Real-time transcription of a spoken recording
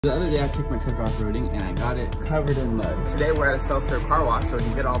The other day I took my truck off-roading and I got it covered in mud. Today we're at a self-serve car wash so we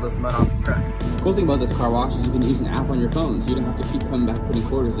can get all this mud off the truck. The cool thing about this car wash is you can use an app on your phone so you don't have to keep coming back putting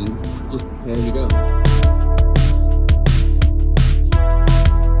quarters in. Just pay as you go.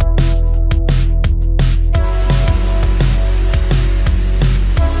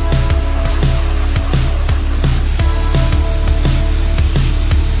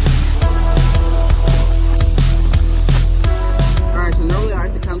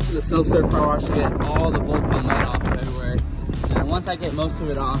 The self-serve car wash to get all the bulk of the mud off everywhere. And once I get most of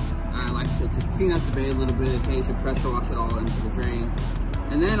it off, I like to just clean up the bay a little bit. Say you should pressure wash it all into the drain.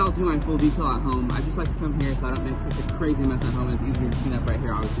 And then I'll do my full detail at home. I just like to come here so I don't make such a crazy mess at home. It's easier to clean up right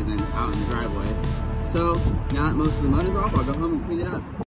here, obviously, than out in the driveway. So now that most of the mud is off, I'll go home and clean it up.